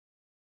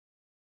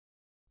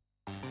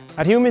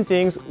At Human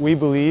Things, we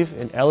believe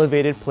in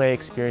elevated play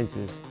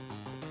experiences,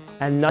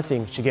 and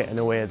nothing should get in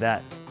the way of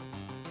that.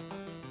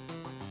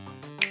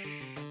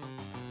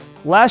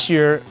 Last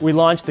year, we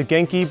launched the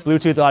Genki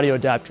Bluetooth audio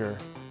adapter,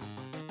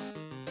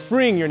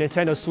 freeing your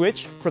Nintendo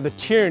Switch from the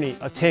tyranny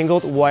of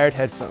tangled wired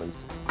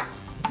headphones.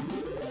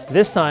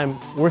 This time,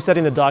 we're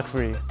setting the dock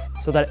free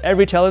so that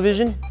every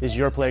television is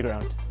your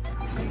playground.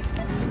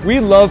 We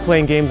love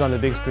playing games on the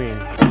big screen,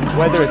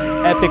 whether it's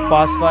epic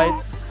boss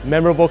fights,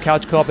 memorable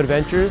couch co-op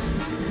adventures,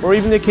 or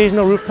even the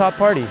occasional rooftop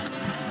party.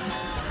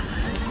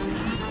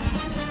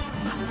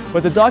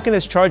 But the dock and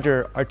its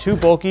charger are too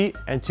bulky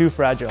and too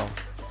fragile,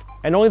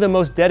 and only the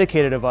most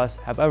dedicated of us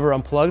have ever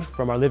unplugged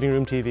from our living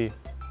room TV.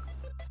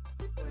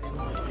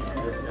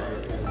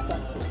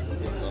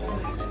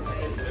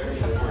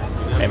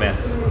 Hey man,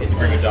 did you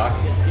bring a dock?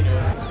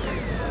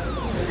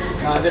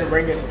 No, I didn't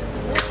bring it.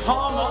 Come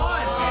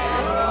on, man!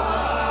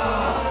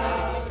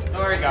 Don't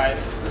worry guys,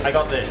 I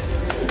got this.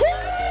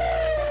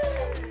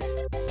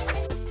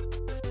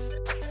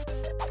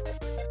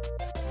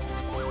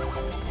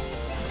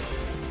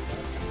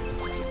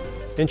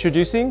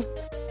 Introducing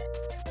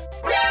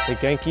the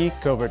Genki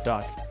Covert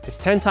Dock. It's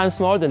 10 times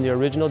smaller than the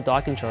original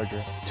dock and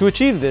charger. To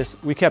achieve this,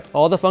 we kept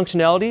all the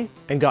functionality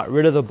and got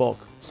rid of the bulk,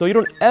 so you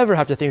don't ever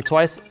have to think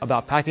twice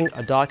about packing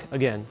a dock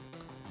again.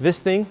 This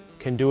thing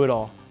can do it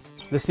all.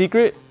 The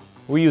secret?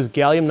 We use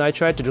gallium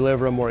nitride to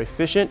deliver a more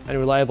efficient and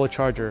reliable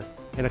charger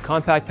in a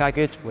compact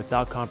package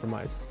without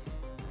compromise.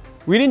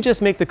 We didn't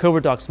just make the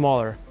Covert Dock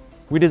smaller,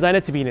 we designed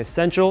it to be an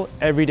essential,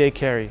 everyday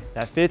carry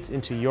that fits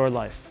into your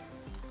life.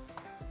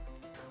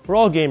 We're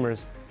all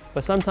gamers,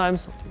 but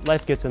sometimes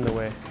life gets in the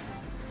way.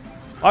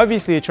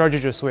 Obviously, it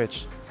charges your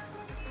Switch,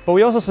 but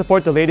we also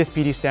support the latest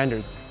PD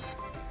standards.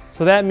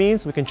 So that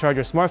means we can charge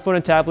your smartphone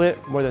and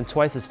tablet more than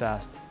twice as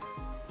fast.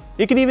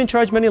 It can even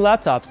charge many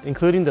laptops,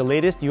 including the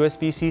latest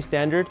USB-C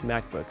standard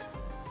MacBook.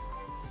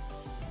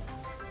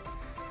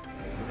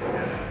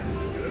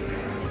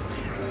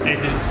 Hey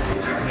dude,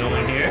 no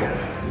one here?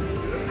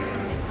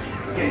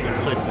 Let's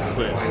place the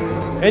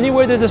Switch.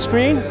 Anywhere there's a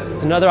screen,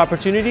 it's another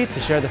opportunity to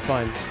share the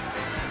fun,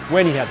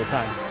 when you have the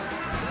time.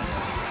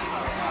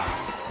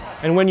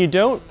 And when you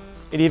don't,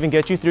 it even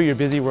gets you through your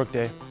busy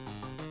workday.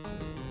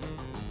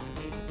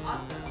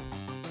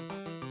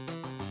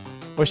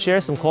 Or share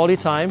some quality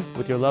time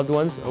with your loved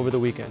ones over the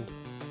weekend.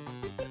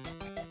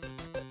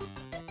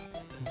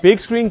 Big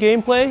screen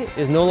gameplay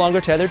is no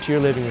longer tethered to your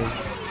living room.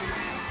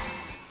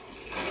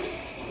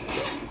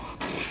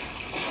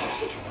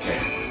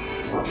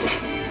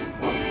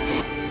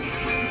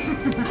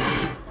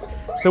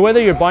 So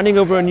whether you're bonding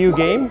over a new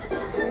game,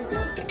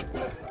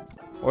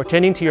 or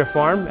tending to your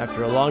farm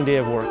after a long day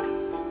of work,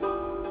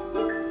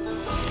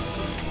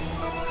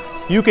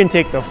 you can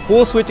take the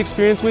full Switch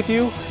experience with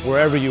you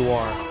wherever you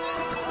are.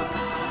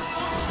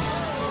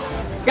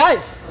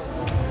 Guys,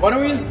 why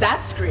don't we use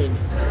that screen?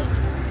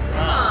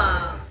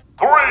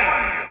 3,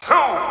 2,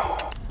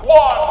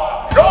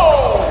 1,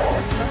 go!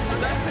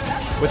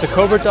 With the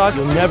Covert Dock,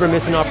 you'll never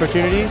miss an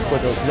opportunity for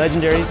those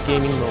legendary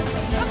gaming moments.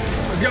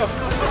 Let's go.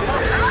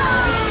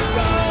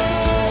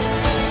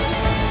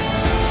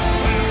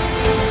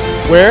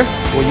 Where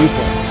will you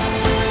play?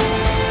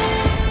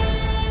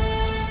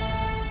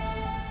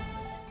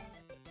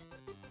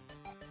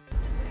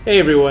 Hey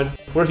everyone,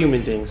 we're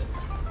Human Things.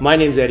 My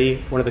name's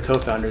Eddie, one of the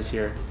co-founders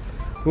here.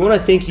 We want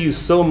to thank you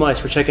so much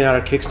for checking out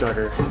our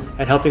Kickstarter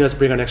and helping us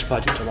bring our next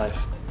project to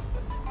life.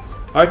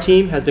 Our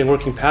team has been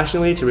working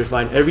passionately to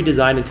refine every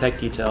design and tech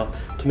detail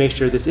to make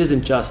sure this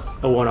isn't just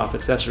a one-off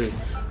accessory,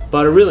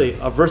 but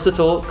a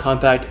versatile,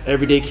 compact,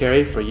 everyday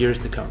carry for years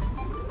to come.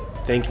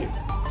 Thank you.